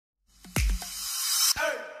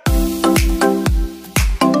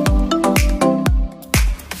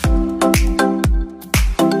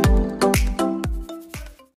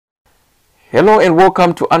Hello and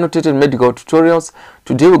welcome to Annotated Medical Tutorials.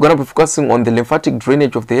 Today we're going to be focusing on the lymphatic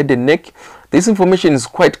drainage of the head and neck. This information is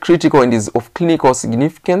quite critical and is of clinical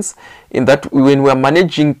significance in that when we are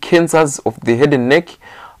managing cancers of the head and neck,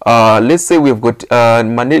 let's say we've got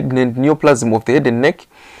malignant neoplasm of the head and neck,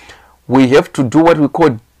 we have to do what we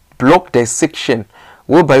call block dissection,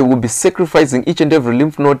 whereby we'll be sacrificing each and every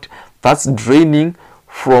lymph node that's draining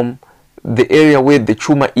from the area where the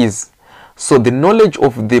tumor is. So the knowledge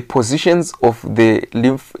of the positions of the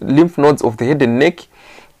lymph nodes of the head and neck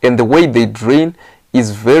and the way they drain is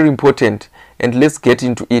very important, and let's get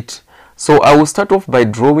into it. So I will start off by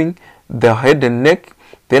drawing the head and neck,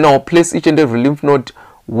 then I'll place each and every lymph node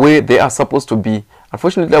where they are supposed to be.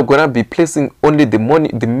 Unfortunately, I'm going to be placing only the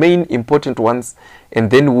main important ones, and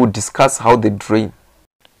then we'll discuss how they drain.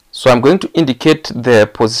 So I'm going to indicate the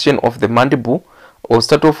position of the mandible. I'll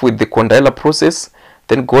start off with the condylar process,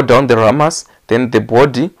 then go down the ramus, then the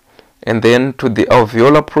body, and then to the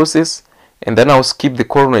alveolar process, and then I'll skip the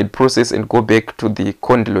coronoid process and go back to the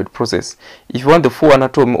condyloid process. If you want the full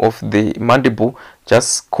anatomy of the mandible,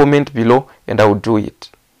 just comment below and I will do it.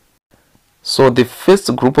 So the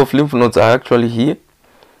first group of lymph nodes are actually here,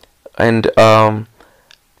 and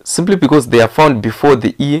simply because they are found before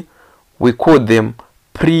the ear, we call them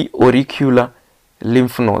pre-auricular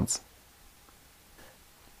lymph nodes.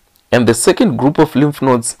 And the second group of lymph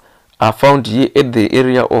nodes are found here at the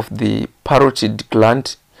area of the parotid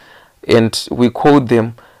gland, and we call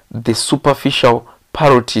them the superficial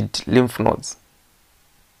parotid lymph nodes.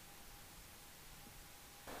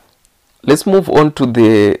 Let's move on to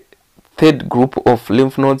the third group of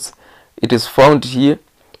lymph nodes. It is found here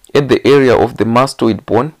at the area of the mastoid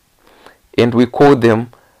bone, and we call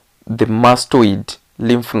them the mastoid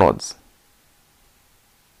lymph nodes.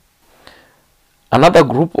 Another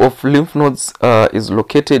group of lymph nodes is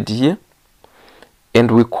located here,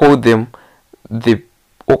 and we call them the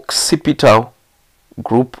occipital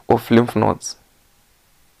group of lymph nodes.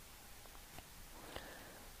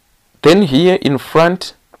 Then here in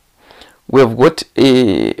front we have got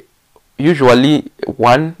usually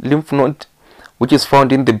one lymph node which is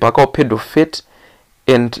found in the buccal pad of fat,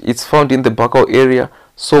 and it's found in the buccal area,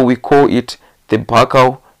 so we call it the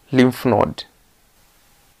buccal lymph node.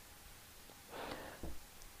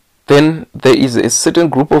 Then there is a certain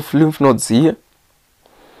group of lymph nodes here.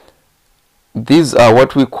 These are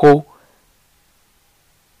what we call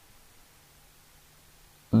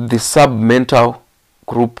the submental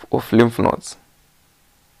group of lymph nodes.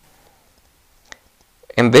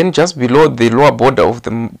 And then just below the lower border of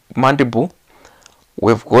the mandible,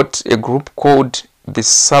 we've got a group called the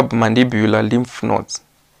submandibular lymph nodes.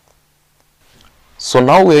 So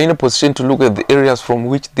now we are in a position to look at the areas from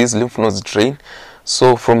which these lymph nodes drain.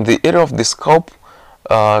 So from the area of the scalp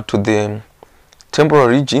to the temporal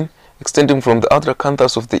region, extending from the outer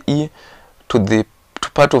canthus of the ear to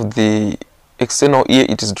part of the external ear,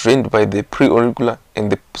 it is drained by the pre-auricular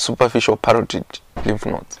and the superficial parotid lymph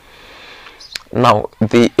nodes. Now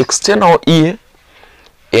the external ear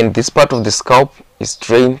and this part of the scalp is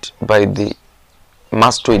drained by the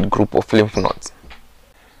mastoid group of lymph nodes.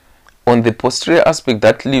 On the posterior aspect,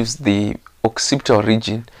 that leaves the occipital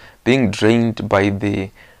region being drained by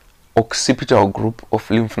the occipital group of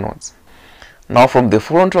lymph nodes. Now from the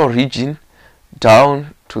frontal region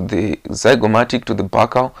down to the zygomatic to the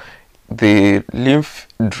buccal, the lymph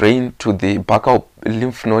drain to the buccal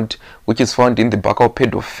lymph node, which is found in the buccal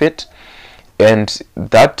pad of fat, and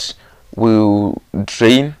that will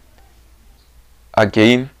drain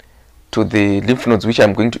again to the lymph nodes, which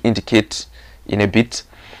I'm going to indicate in a bit.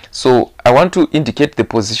 So I want to indicate the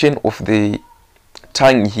position of the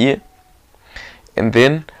tongue here, and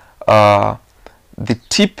then the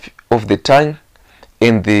tip of the tongue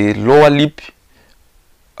and the lower lip,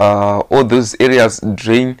 all those areas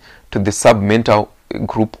drain to the submental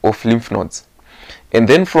group of lymph nodes. And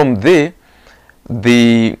then from there,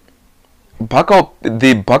 the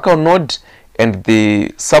buccal node and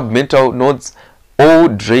the submental nodes all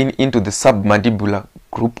drain into the submandibular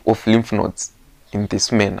group of lymph nodes in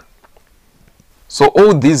this manner. So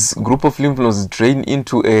all these group of lymph nodes drain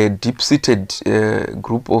into a deep-seated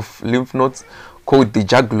group of lymph nodes called the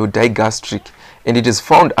jugulo-digastric, and it is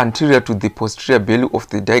found anterior to the posterior belly of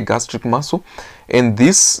the digastric muscle, and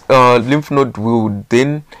this lymph node will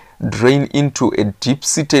then drain into a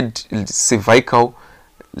deep-seated cervical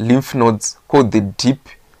lymph nodes called the deep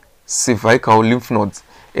cervical lymph nodes,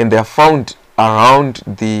 and they are found around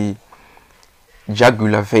the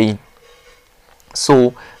jugular vein.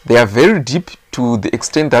 So they are very deep to the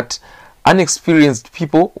extent that unexperienced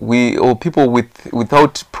people or people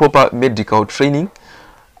without proper medical training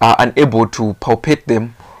are unable to palpate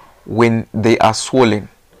them when they are swollen,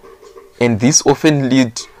 and this often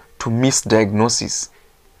leads to misdiagnosis.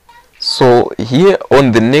 So here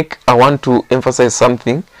on the neck, I want to emphasize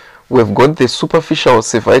something. We've got the superficial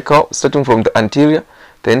cervical starting from the anterior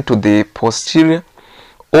then to the posterior.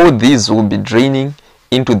 All these will be draining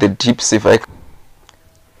into the deep cervical.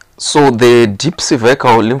 So the deep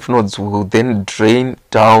cervical lymph nodes will then drain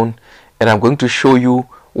down, and I'm going to show you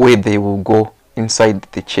where they will go inside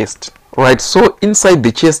the chest. Right, so inside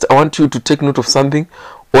the chest, I want you to take note of something.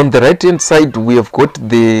 On the right hand side, we have got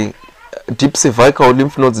the deep cervical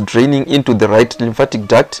lymph nodes draining into the right lymphatic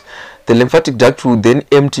duct. The lymphatic duct will then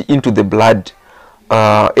empty into the blood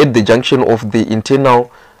at the junction of the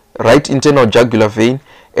right internal jugular vein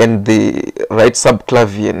and the right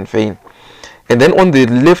subclavian vein. And then on the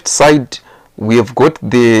left side, we have got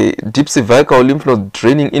the deep cervical lymph node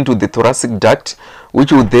draining into the thoracic duct,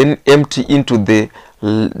 which will then empty into the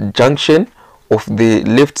junction of the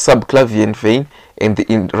left subclavian vein and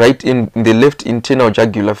the left internal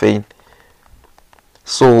jugular vein.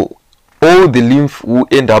 So all the lymph will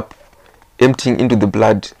end up emptying into the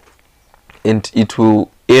blood, and it will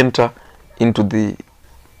enter into the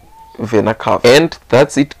vena cava. And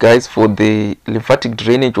that's it, guys, for the lymphatic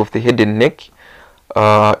drainage of the head and neck.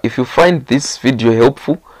 If you find this video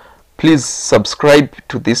helpful, please subscribe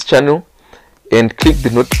to this channel and click the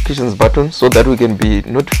notifications button so that we can be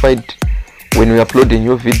notified when we upload a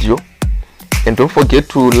new video. And don't forget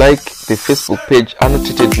to like the Facebook page,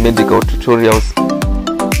 Annotated Medical Tutorials.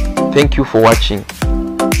 Thank you for watching.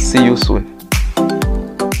 See you soon.